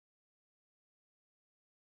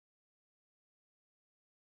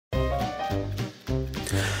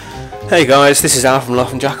Hey guys, this is Al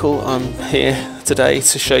from Jackal. I'm here today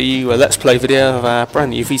to show you a Let's Play video of our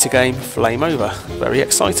brand new Vita game, Flame Over. Very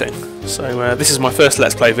exciting. So this is my first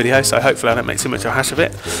Let's Play video, so hopefully I don't make too much of a hash of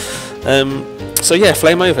it. So yeah,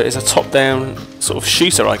 Flame Over is a top-down sort of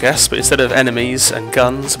shooter, I guess, but instead of enemies and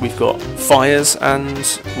guns, we've got fires and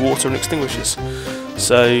water and extinguishers.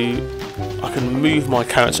 So I can move my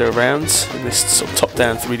character around in this sort of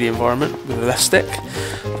top-down 3D environment with the left stick.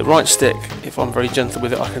 The right stick, if I'm very gentle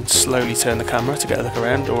with it, I can slowly turn the camera to get a look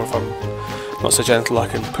around, or if I'm not so gentle, I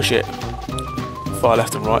can push it far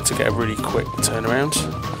left and right to get a really quick turnaround.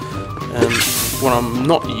 When I'm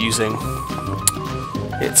not using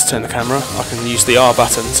it to turn the camera, I can use the R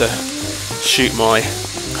button to shoot my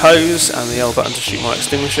hose and the L button to shoot my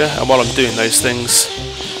extinguisher, and while I'm doing those things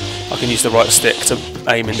I can use the right stick to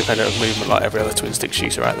aim independent of movement like every other twin stick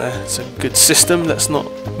shooter out there. It's a good system, let's not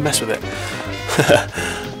mess with it.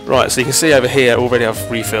 Right, so you can see over here already I've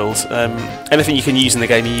refilled. Anything you can use in the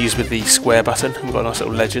game you use with the square button. We've got a nice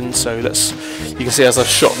little legend, so you can see as I've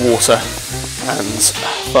shot water and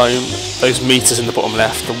foam, those meters in the bottom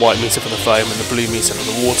left, the white meter for the foam and the blue meter for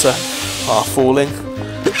the water, are falling.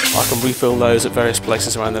 I can refill those at various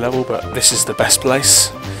places around the level, but this is the best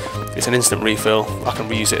place. It's an instant refill. I can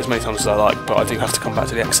reuse it as many times as I like, but I do have to come back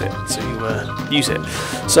to the exit to use it.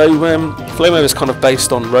 So Flame Over is kind of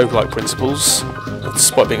based on roguelike principles,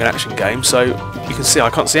 despite being an action game. So you can see I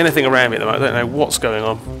can't see anything around me at the moment. I don't know what's going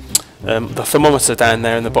on. The thermometer down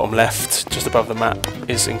there in the bottom left, just above the map,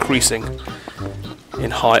 is increasing in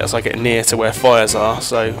height as I get near to where fires are,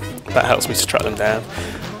 so that helps me to track them down.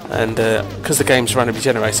 And because the game's randomly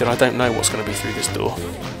generated, I don't know what's going to be through this door.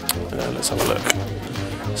 Let's have a look.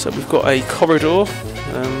 So we've got a corridor.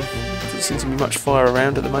 Doesn't seem to be much fire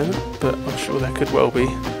around at the moment, but I'm sure there could well be.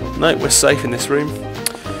 No, we're safe in this room.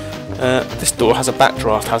 This door has a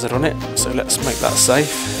backdraft hazard on it, so let's make that safe.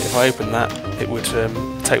 If I open that, it would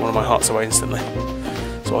take one of my hearts away instantly.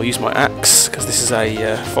 So I'll use my axe, because this is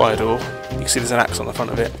a fire door. You can see there's an axe on the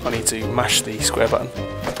front of it. I need to mash the square button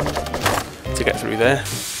to get through there.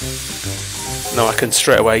 Now I can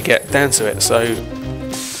straight away get down to it, so you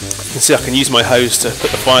can see I can use my hose to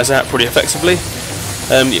put the fires out pretty effectively.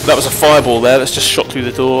 That was a fireball there that's just shot through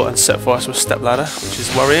the door and set fire to a step ladder, which is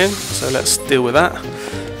worrying, so let's deal with that.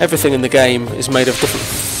 Everything in the game is made of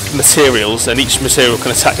different materials, and each material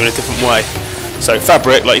can attack you in a different way. So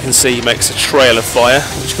fabric, like you can see, makes a trail of fire,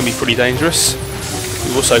 which can be pretty dangerous.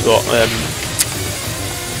 We've also got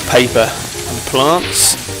paper and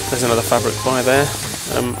plants. There's another fabric fire there.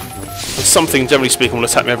 And something, generally speaking, will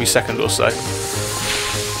attack me every second or so.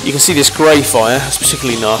 You can see this grey fire, it's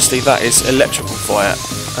particularly nasty. That is electrical fire,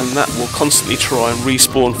 and that will constantly try and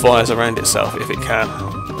respawn fires around itself if it can.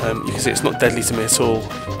 You can see it's not deadly to me at all,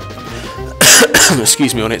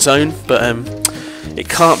 excuse me, on its own, but it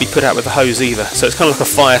can't be put out with a hose either, so it's kind of like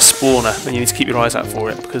a fire spawner, and you need to keep your eyes out for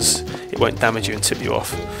it because it won't damage you and tip you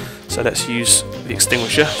off. So let's use the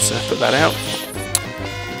extinguisher to put that out.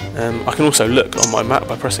 I can also look on my map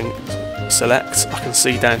by pressing select. I can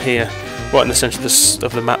see down here, right in the centre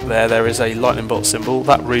of the map there is a lightning bolt symbol.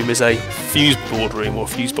 That room is a fuse board room or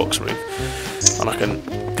fuse box room, and I can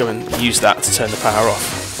go and use that to turn the power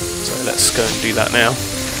off. So let's go and do that now.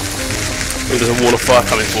 Oh, there's a wall of fire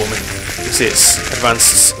coming for me. You can see it's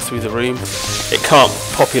advanced through the room. It can't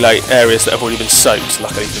populate areas that have already been soaked,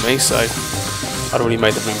 luckily for me, so I'd already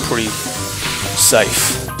made the room pretty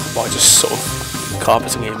safe by just sort of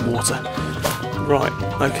carpeting it in water. Right,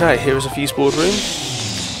 okay, here is a fuse board room.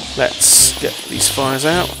 Let's get these fires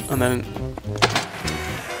out, and then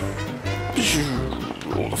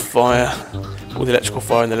all the fire, all the electrical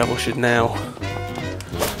fire in the level should now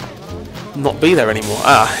not be there anymore.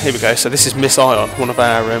 Ah, here we go. So this is Miss Ion, one of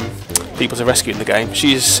our people to rescue in the game.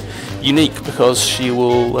 She is unique because she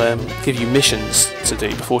will give you missions to do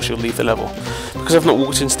before she'll leave the level. Because I've not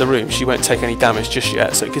walked into the room, she won't take any damage just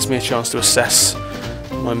yet, so it gives me a chance to assess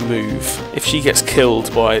my move. If she gets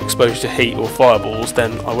killed by exposure to heat or fireballs,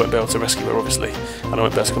 then I won't be able to rescue her, obviously, and I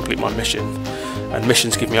won't be able to complete my mission. And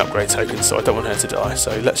missions give me upgrade tokens, so I don't want her to die.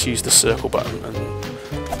 So let's use the circle button and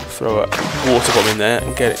throw a water bomb in there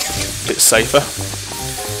and get it a bit safer.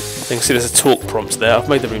 You can see there's a talk prompt there. I've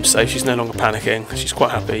made the room safe. She's no longer panicking. She's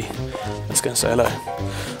quite happy. Let's go and say hello.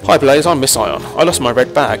 Hi Blaze, I'm Miss Ion. I lost my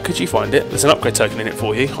red bag. Could you find it? There's an upgrade token in it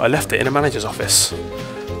for you. I left it in a manager's office.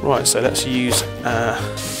 Right, so let's use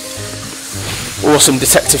awesome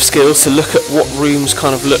detective skills to look at what rooms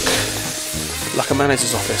kind of look like a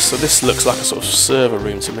manager's office. So this looks like a sort of server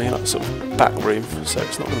room to me, like a sort of back room, so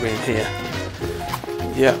it's not going to be in here.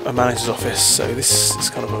 Yeah, a manager's office, so this is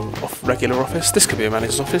kind of a regular office. This could be a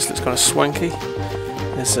manager's office, looks kind of swanky.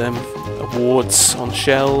 There's a awards on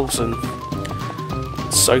shelves and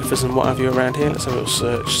sofas and what have you around here. Let's have a little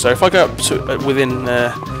search. So if I go up to within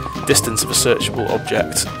distance of a searchable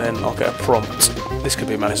object, then I'll get a prompt. This could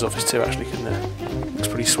be a manager's office too, actually, couldn't it? Looks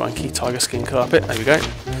pretty swanky. Tiger skin carpet. There we go.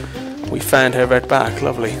 We found her red bag.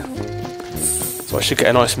 Lovely. So I should get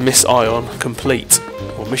a nice Miss Ion complete,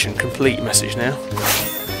 or mission complete message now.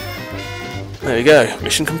 There we go.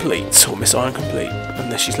 Mission complete, or Miss Ion complete.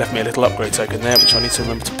 And then she's left me a little upgrade token there, which I need to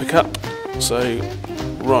remember to pick up. So,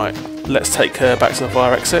 right. Let's take her back to the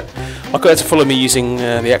fire exit. I've got her to follow me using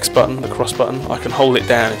the X button, the cross button. I can hold it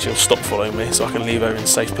down and she'll stop following me, so I can leave her in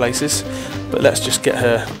safe places. But let's just get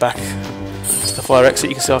her back to the fire exit.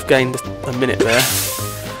 You can see I've gained a minute there.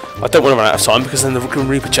 I don't want to run out of time because then the Grim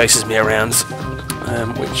Reaper chases me around,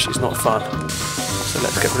 which is not fun. So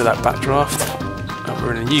let's get rid of that backdraft. And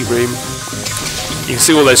we're in a new room. You can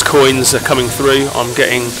see all those coins are coming through. I'm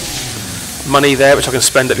getting money there which I can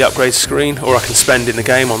spend at the upgrade screen, or I can spend in the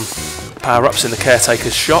game on power-ups in the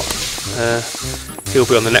caretaker's shop. He'll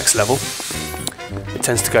be on the next level. It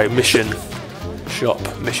tends to go mission, shop,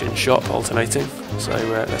 alternating. So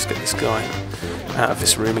let's get this guy out of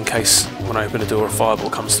this room in case when I open a door a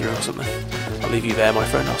fireball comes through or something. I'll leave you there, my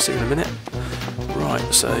friend. I'll see you in a minute. Right,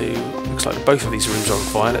 so looks like both of these rooms are on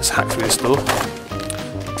fire. Let's hack through this door.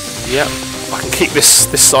 Yep, I can keep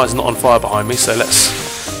this side's not on fire behind me, so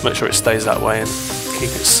let's make sure it stays that way and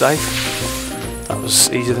keep it safe. That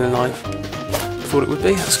was easier than I thought it would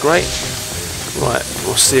be. That's great. Right,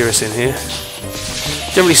 more serious in here.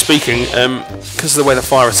 Generally speaking, because of the way the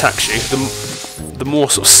fire attacks you, the more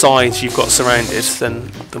sort of sides you've got surrounded,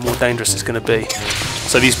 then the more dangerous it's going to be.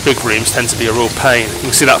 So these big rooms tend to be a real pain. You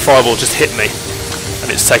can see that fireball just hit me,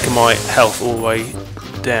 and it's taken my health all the way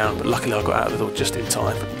down. But luckily I got out of the door just in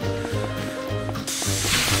time.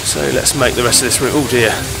 So let's make the rest of this room. Oh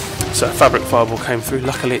dear. So a fabric fireball came through.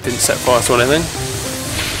 Luckily it didn't set fire to anything.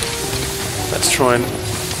 Let's try and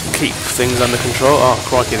keep things under control. Oh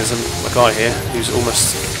crikey, there's a guy here who's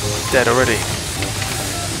almost dead already.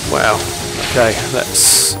 Wow. Okay,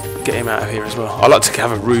 let's get him out of here as well. I like to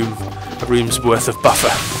have a room's worth of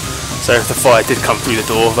buffer. So if the fire did come through the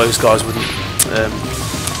door, those guys wouldn't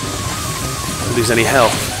lose any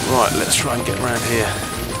health. Right, let's try and get around here.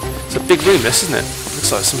 It's a big room this, isn't it?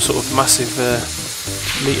 Looks like some sort of massive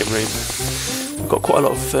meeting room. We've got quite a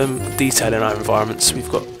lot of detail in our environments. We've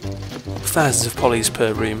got thousands of polys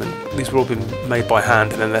per room, and these have all been made by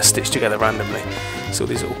hand and then they're stitched together randomly. So all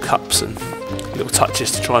these little cups and little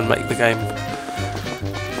touches to try and make the game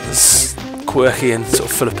as quirky and sort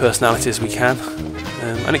of full of personality as we can.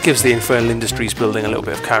 And it gives the Infernal Industries building a little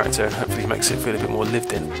bit of character and hopefully makes it feel a bit more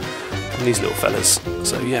lived in. And these little fellas.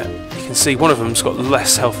 So yeah, you can see one of them's got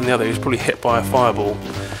less health than the other. He was probably hit by a fireball.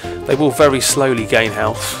 They will very slowly gain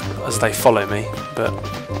health as they follow me, but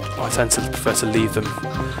I tend to prefer to leave them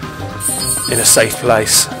in a safe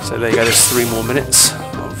place. So there you go, there's 3 more minutes.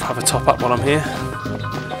 I'll have a top up while I'm here.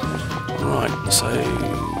 Right, so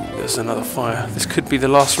there's another fire. This could be the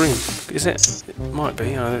last room, is it? It might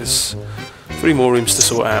be. There's 3 more rooms to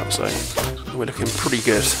sort out, so we're looking pretty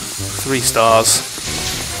good. 3 stars.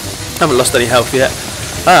 Haven't lost any health yet.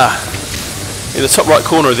 In the top right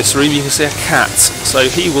corner of this room you can see a cat. So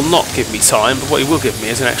he will not give me time, but what he will give me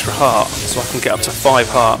is an extra heart, so I can get up to 5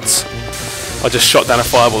 hearts. I just shot down a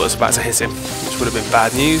fireball that's about to hit him, which would have been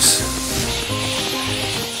bad news.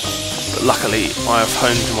 But luckily I have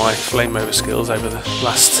honed my flame over skills over the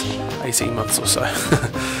last 18 months or so.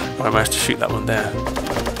 I managed to shoot that one down.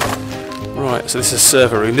 Right, so this is a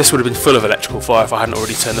server room. This would have been full of electrical fire if I hadn't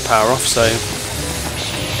already turned the power off, so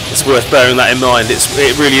it's worth bearing that in mind.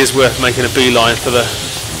 It really is worth making a beeline for the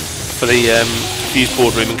fuse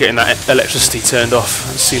board room and getting that electricity turned off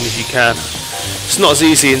as soon as you can. It's not as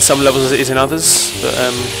easy in some levels as it is in others, but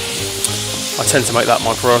I tend to make that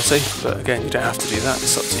my priority. But again, you don't have to do that,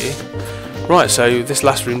 it's up to you. Right, so this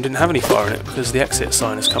last room didn't have any fire in it because the exit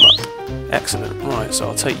sign has come up. Excellent. Right, so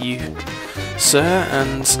I'll take you, sir,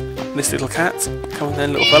 and this little cat. Come on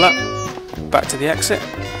then, little fella. Back to the exit.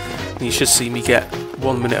 And you should see me get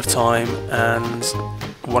 1 minute of time and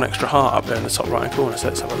 1 extra heart up there in the top right hand corner, so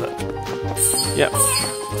let's have a look. Yep,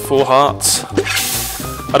 4 hearts.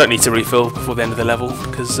 I don't need to refill before the end of the level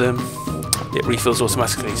because it refills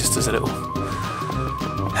automatically just as a little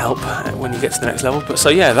help when you get to the next level. But so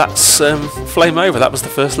yeah, that's Flame Over. That was the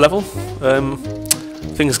first level.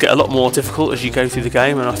 Things get a lot more difficult as you go through the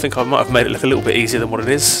game, and I think I might have made it look a little bit easier than what it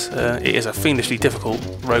is. It is a fiendishly difficult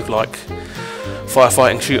roguelike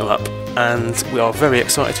firefighting shoot 'em up, and we are very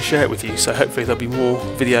excited to share it with you, so hopefully there'll be more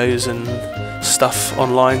videos and stuff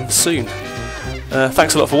online soon.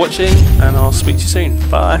 Thanks a lot for watching, and I'll speak to you soon.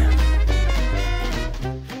 Bye.